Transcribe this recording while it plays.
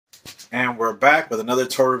And we're back with another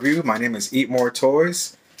toy review. My name is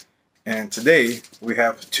Eatmoretoys, and today we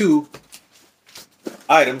have two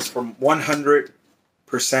items from 100%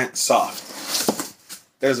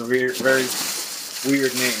 Soft. There's a very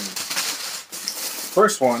weird name.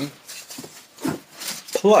 First one,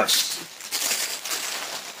 Plush.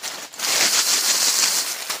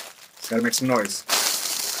 It's gotta make some noise.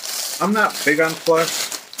 I'm not big on plush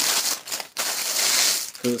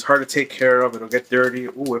because it's hard to take care of. It'll get dirty.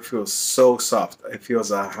 Ooh, it feels so soft. It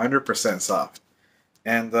feels 100% soft.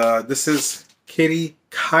 And this is Kitty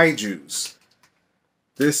Kaiju's.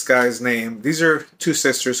 This guy's name. These are two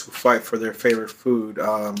sisters who fight for their favorite food: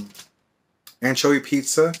 anchovy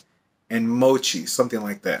pizza and mochi, something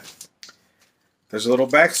like that. There's a little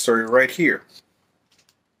backstory right here.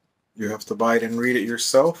 You have to buy it and read it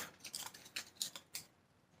yourself.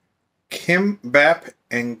 Kim Bap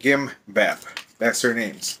and Gim Bap. That's their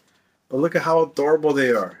names. But look at how adorable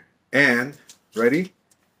they are. And, ready?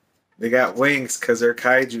 They got wings because they're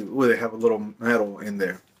kaiju. Ooh, they have a little metal in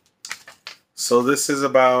there. So this is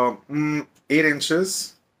about 8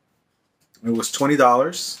 inches. It was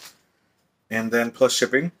 $20. And then plus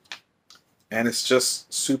shipping. And it's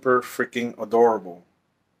just super freaking adorable.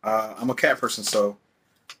 I'm a cat person, so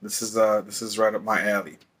this is right up my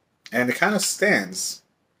alley. And it kind of stands.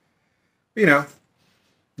 You know,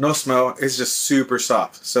 no smell. It's just super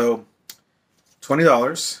soft. So,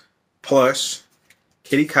 $20. Plush.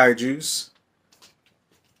 Kitty Kaiju's.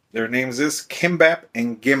 Their names is Kimbap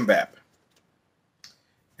and Gimbap.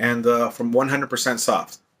 And from 100%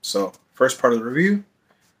 Soft. So, first part of the review.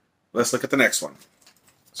 Let's look at the next one.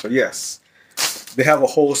 So, yes. They have a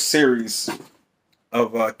whole series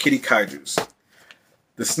of Kitty Kaiju's.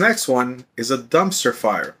 This next one is a dumpster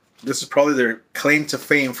fire. This is probably their claim to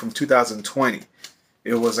fame from 2020.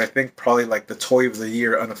 It was, I think, probably like the toy of the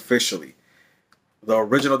year unofficially. The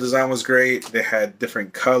original design was great. They had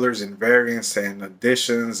different colors and variants and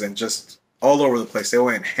additions and just all over the place. They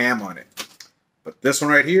went ham on it. But this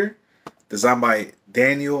one right here, designed by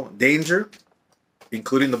Daniel Danger,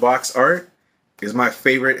 including the box art, is my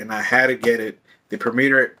favorite, and I had to get it. They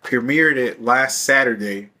premiered it last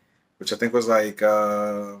Saturday, which I think was like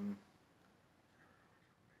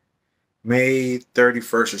May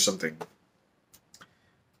 31st or something.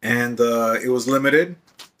 And it was limited,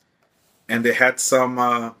 and they had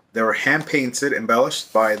some, they were hand painted,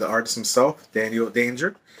 embellished by the artist himself, Daniel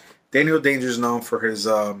Danger. Daniel Danger is known for his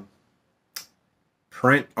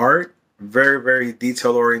print art, very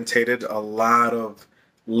detail orientated, a lot of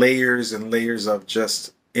layers and layers of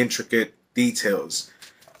just intricate details.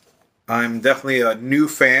 I'm definitely a new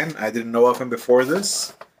fan. I didn't know of him before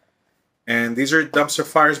this. And these are dumpster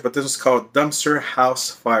fires, but this is called Dumpster House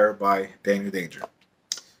Fire by Daniel Danger.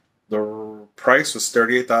 The price was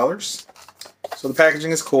 $38. So the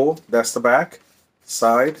packaging is cool. That's the back,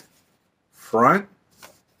 side, front,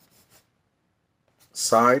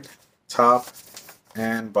 side, top,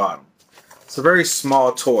 and bottom. It's a very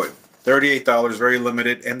small toy. $38, very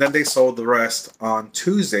limited. And then they sold the rest on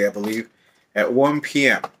Tuesday, I believe, at 1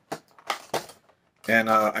 p.m. And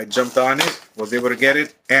I jumped on it, was able to get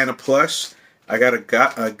it, and a plush. I got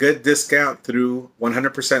a good discount through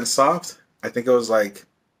 100% Soft. I think it was like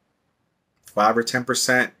 5 or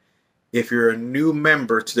 10%. If you're a new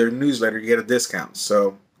member to their newsletter, you get a discount.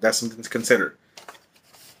 So that's something to consider.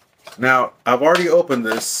 Now, I've already opened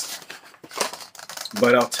this,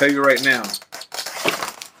 but I'll tell you right now,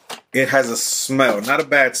 it has a smell, not a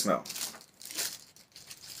bad smell.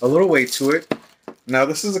 A little weight to it. Now,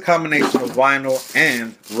 this is a combination of vinyl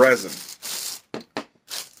and resin.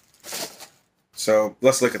 So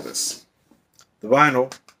let's look at this. The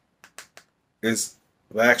vinyl is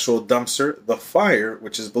the actual dumpster. The fire,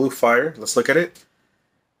 which is blue fire, let's look at it,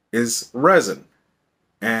 is resin.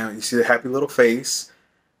 And you see the happy little face,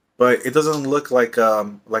 but it doesn't look like a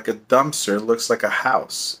dumpster. It looks like a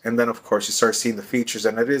house. And then, of course, you start seeing the features,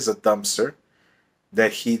 and it is a dumpster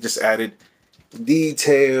that he just added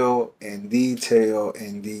detail and detail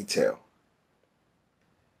and detail.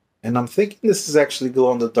 And I'm thinking this is actually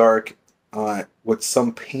glow in the dark with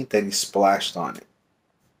some paint that he splashed on it.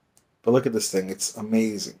 But look at this thing. It's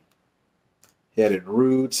amazing. He added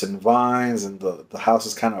roots and vines, and the house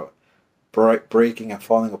is kind of breaking and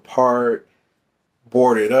falling apart,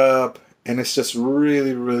 boarded up, and it's just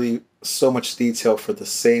really so much detail for the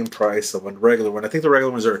same price of a regular one. I think the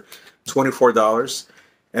regular ones are $24.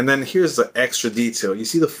 And then here's the extra detail. You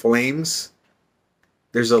see the flames?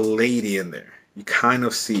 There's a lady in there. You kind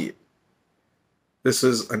of see it. This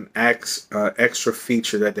is an extra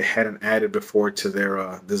feature that they hadn't added before to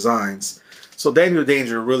their designs. So Daniel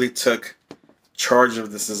Danger really took charge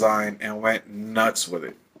of this design and went nuts with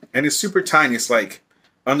it. And it's super tiny. It's like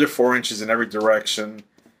under 4 inches in every direction.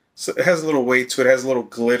 So it has a little weight to it. It has a little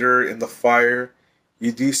glitter in the fire.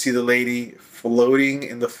 You do see the lady floating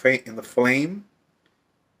in the flame.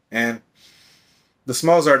 And the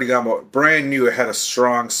smell's already gone, but brand new. It had a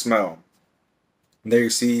strong smell. And there you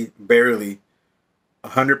see barely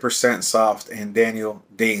 100% soft and Daniel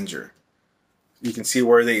Danger. You can see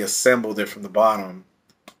where they assembled it from the bottom.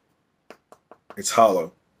 It's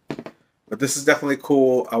hollow. But this is definitely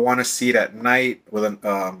cool. I want to see it at night with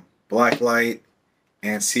a black light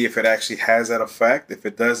and see if it actually has that effect. If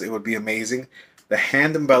it does, it would be amazing. The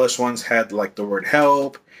hand embellished ones had like the word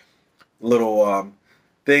help, little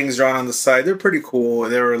things drawn on the side. They're pretty cool.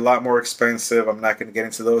 They were a lot more expensive. I'm not going to get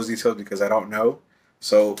into those details because I don't know.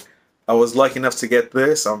 So I was lucky enough to get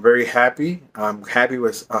this. I'm very happy. I'm happy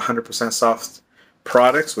with 100% soft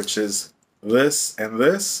products, which is this and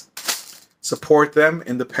this. Support them,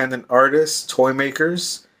 independent artists, toy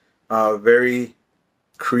makers, very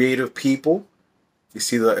creative people. You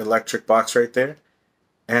see the electric box right there.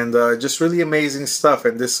 And just really amazing stuff.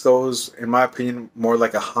 And this goes, in my opinion, more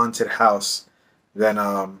like a haunted house than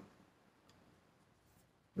a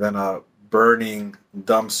burning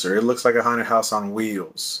dumpster. It looks like a haunted house on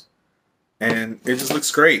wheels. And it just looks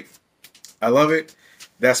great. I love it.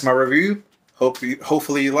 That's my review.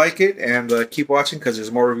 Hopefully you like it. And keep watching because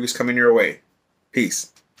there's more reviews coming your way.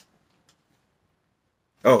 Peace.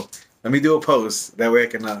 Oh, let me do a post. That way I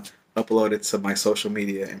can upload it to my social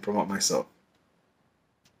media and promote myself.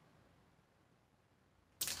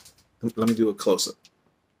 Let me do a close-up.